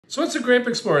So what's a grape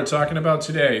explorer talking about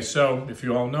today? So if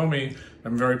you all know me,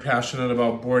 I'm very passionate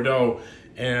about Bordeaux,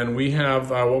 and we have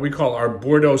what we call our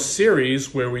Bordeaux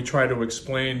series, where we try to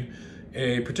explain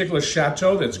a particular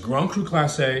chateau that's Grand Cru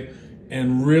Classe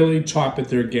and really top at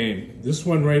their game. This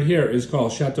one right here is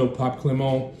called Chateau Pape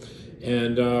Clement,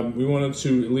 and we wanted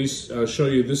to at least show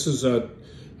you this is a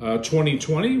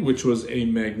 2020, which was a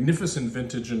magnificent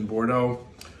vintage in Bordeaux.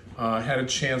 Had a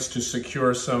chance to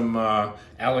secure some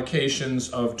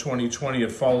allocations of 2020.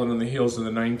 It followed on the heels of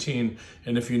the 19,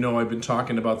 and if you know, I've been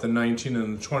talking about the 19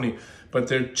 and the 20, but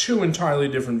they're two entirely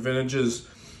different vintages.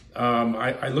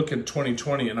 I look at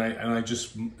 2020 and I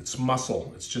just, it's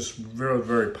muscle. It's just very,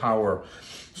 very power.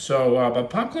 So, but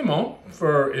Pape Clement,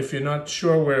 for if you're not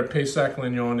sure where Pessac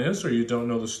Leognan is, or you don't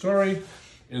know the story,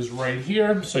 is right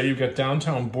here. So you've got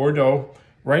downtown Bordeaux,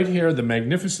 right here, the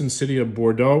magnificent city of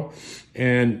Bordeaux,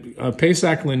 and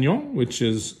Pessac Leognan, which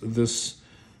is this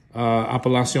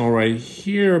appellation right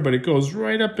here, but it goes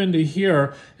right up into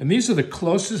here, and these are the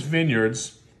closest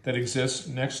vineyards that exist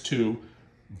next to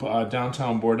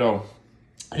downtown Bordeaux.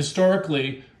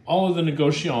 Historically, all of the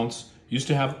négociants used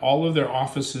to have all of their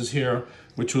offices here,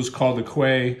 which was called the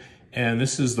quay, and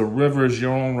this is the river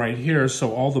Giron right here.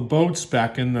 So all the boats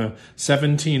back in the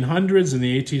 1700s and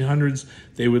the 1800s,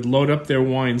 they would load up their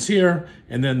wines here,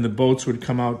 and then the boats would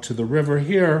come out to the river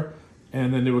here,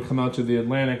 and then they would come out to the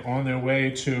Atlantic on their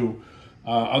way to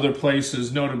other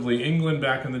places, notably England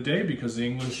back in the day, because the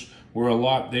English were a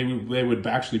lot, they would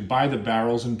actually buy the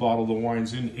barrels and bottle the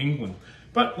wines in England.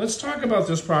 But let's talk about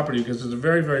this property, because it's a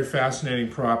very, very fascinating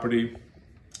property.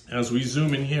 As we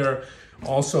zoom in here,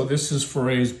 also, this is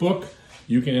Foray's book.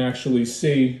 You can actually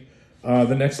see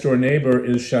the next door neighbor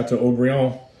is Chateau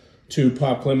Brion to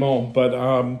Pape Clement. But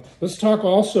let's talk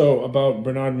also about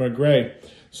Bernard Magrez.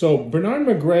 So Bernard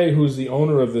Magrez, who's the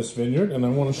owner of this vineyard, and I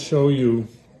want to show you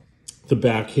the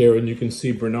back here, and you can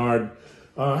see Bernard.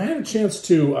 I had a chance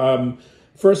to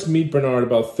first meet Bernard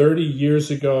about 30 years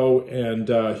ago,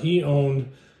 and he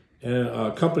owned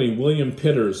a company, William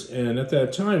Pitter's. And at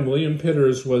that time, William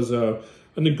Pitter's was a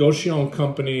négociant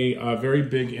company, very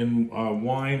big in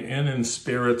wine and in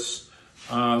spirits.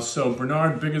 So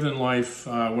Bernard, bigger than life.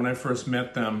 When I first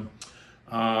met them,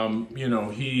 you know,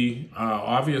 he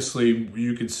obviously,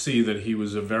 you could see that he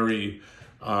was a very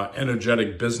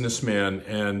energetic businessman,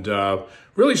 and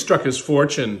really struck his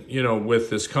fortune, you know, with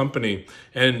this company.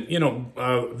 And, you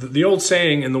know, the old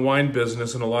saying in the wine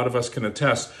business, and a lot of us can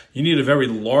attest, you need a very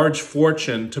large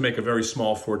fortune to make a very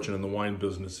small fortune in the wine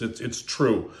business. It's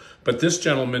true. But this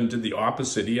gentleman did the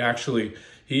opposite. He actually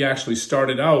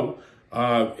started out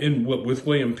with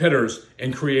William Pitter's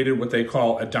and created what they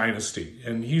call a dynasty.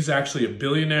 And he's actually a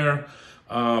billionaire.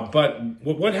 But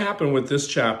what happened with this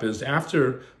chap is,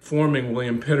 after forming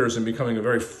William Pitter's and becoming a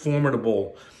very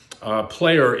formidable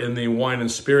player in the wine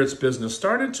and spirits business,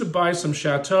 started to buy some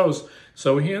chateaus.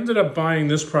 So he ended up buying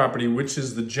this property, which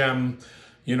is the gem,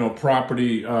 you know,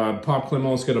 property. Pape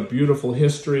Clement's got a beautiful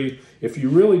history. If you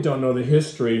really don't know the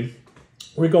history,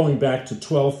 we're going back to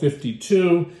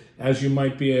 1252. As you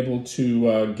might be able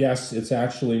to guess, it's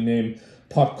actually named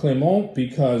Pape Clement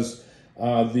because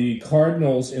the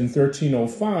cardinals in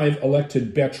 1305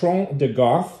 elected Bertrand de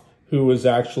Goth, who was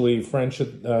actually French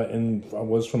and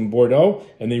was from Bordeaux,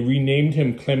 and they renamed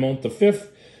him Clement V,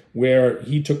 where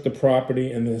he took the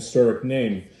property and the historic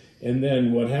name. And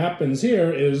then what happens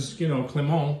here is, you know,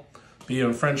 Clement, being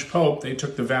a French pope, they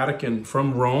took the Vatican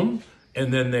from Rome,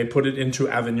 and then they put it into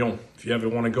Avignon. If you ever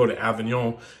want to go to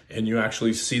Avignon and you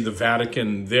actually see the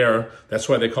Vatican there, that's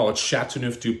why they call it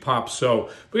Châteauneuf du Pape. So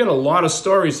we got a lot of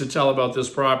stories to tell about this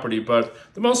property, but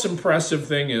the most impressive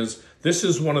thing is this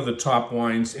is one of the top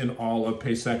wines in all of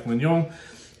Pessac Leognan.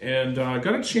 And I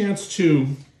got a chance to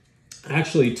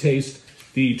actually taste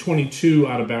the 22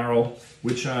 out of barrel,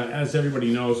 which as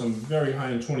everybody knows, I'm very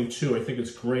high in 22. I think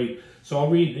it's great. So I'll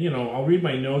read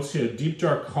my notes here. Deep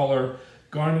dark color,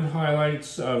 garnet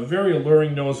highlights, very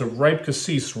alluring nose of ripe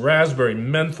cassis, raspberry,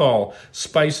 menthol,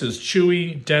 spices,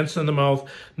 chewy, dense in the mouth,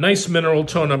 nice mineral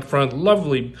tone up front,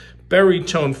 lovely berry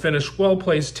tone finish,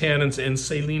 well-placed tannins and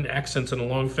saline accents and a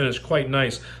long finish, quite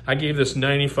nice. I gave this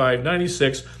 95,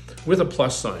 96 with a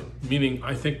plus sign, meaning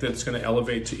I think that's going to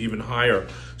elevate to even higher.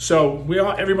 So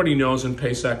everybody knows in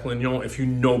Pessac Leognan, if you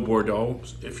know Bordeaux,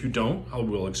 if you don't, I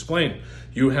will explain.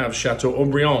 You have Chateau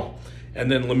Brion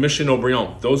and then Le Mission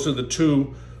Brion. Those are the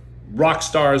two rock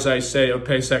stars, I say, of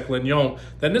Pessac Leognan.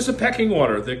 Then there's a pecking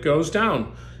order that goes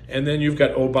down. And then you've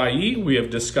got Aubailly. We have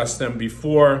discussed them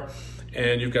before.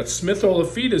 And you've got Smith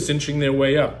Olafita's inching their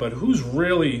way up, but who's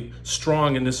really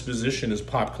strong in this position is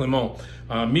Pape Clement.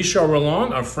 Michel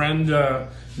Roland, our friend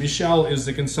Michel, is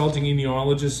the consulting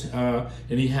enologist,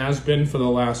 and he has been for the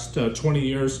last 20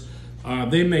 years.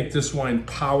 They make this wine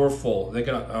powerful. They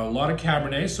got a lot of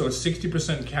Cabernet, so it's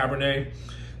 60% Cabernet.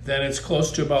 Then it's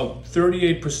close to about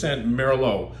 38%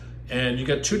 Merlot. And you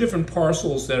got two different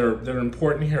parcels that are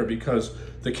important here, because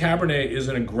the Cabernet is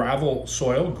in a gravel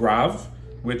soil, Grave,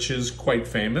 which is quite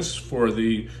famous for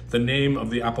the name of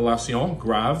the appellation,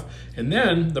 Grave. And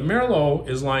then the Merlot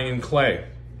is lying in clay.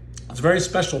 It's a very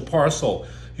special parcel.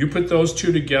 You put those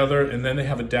two together, and then they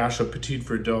have a dash of Petit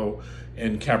Verdot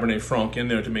and Cabernet Franc in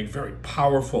there to make very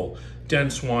powerful,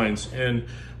 dense wines. And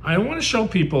I want to show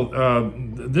people,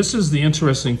 this is the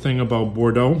interesting thing about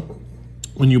Bordeaux.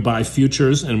 When you buy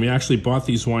futures, and we actually bought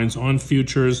these wines on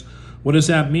futures, what does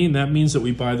that mean? That means that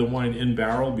we buy the wine in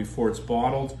barrel before it's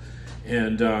bottled.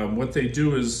 And what they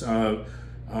do is,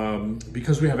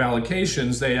 because we have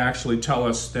allocations, they actually tell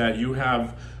us that you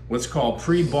have what's called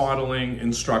pre-bottling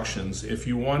instructions. If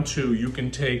you want to, you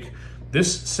can take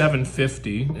this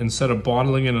 750, instead of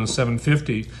bottling it in a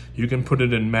 750, you can put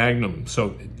it in magnum.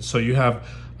 So you have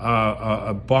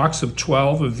a box of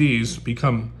 12 of these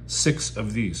become 6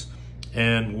 of these.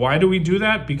 And why do we do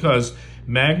that? Because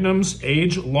magnums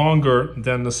age longer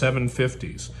than the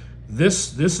 750s.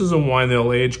 This is a wine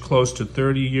that'll age close to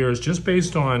 30 years, just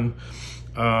based on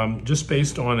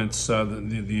its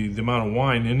the amount of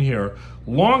wine in here,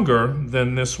 longer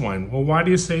than this wine. Well, why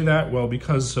do you say that? Well,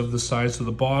 because of the size of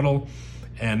the bottle,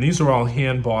 and these are all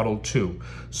hand bottled too.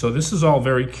 So this is all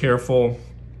very careful.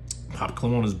 Pape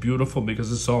Clement is beautiful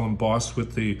because it's all embossed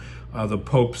with the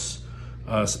Pope's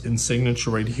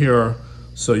signature right here.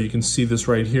 So you can see this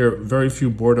right here. Very few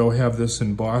Bordeaux have this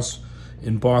embossed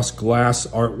glass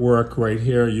artwork right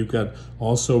here. You've got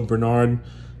also Bernard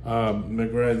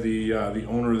Magrez, the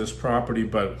owner of this property.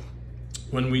 But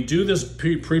when we do this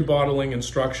pre-bottling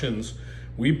instructions,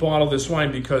 we bottle this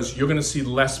wine because you're going to see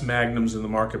less magnums in the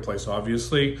marketplace.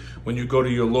 Obviously, when you go to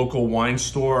your local wine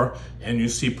store and you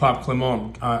see Pape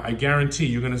Clement, I guarantee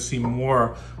you're going to see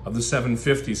more of the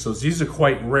 750. So these are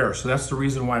quite rare. So that's the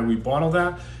reason why we bottle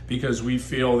that, because we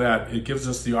feel that it gives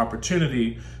us the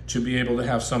opportunity to be able to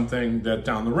have something that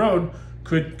down the road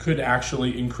could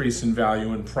actually increase in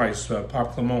value and price. Pape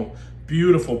Clement,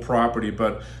 beautiful property,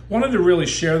 but wanted to really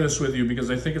share this with you because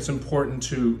I think it's important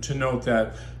to note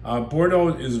that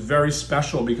Bordeaux is very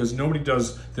special because nobody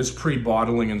does this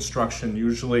pre-bottling instruction.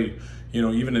 Usually,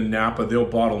 even in Napa, they'll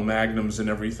bottle magnums and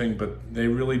everything, but they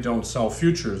really don't sell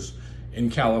futures in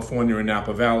California or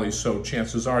Napa Valley, so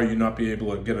chances are you'll not be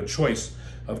able to get a choice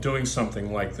of doing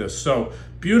something like this. So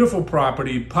beautiful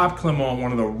property, Pape Clement,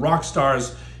 one of the rock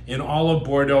stars in all of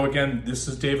Bordeaux. Again, this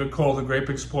is David Kohl, the Grape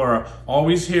Explorer,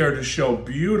 always here to show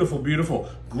beautiful, beautiful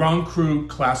Grand Cru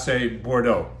Classe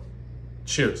Bordeaux.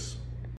 Cheers.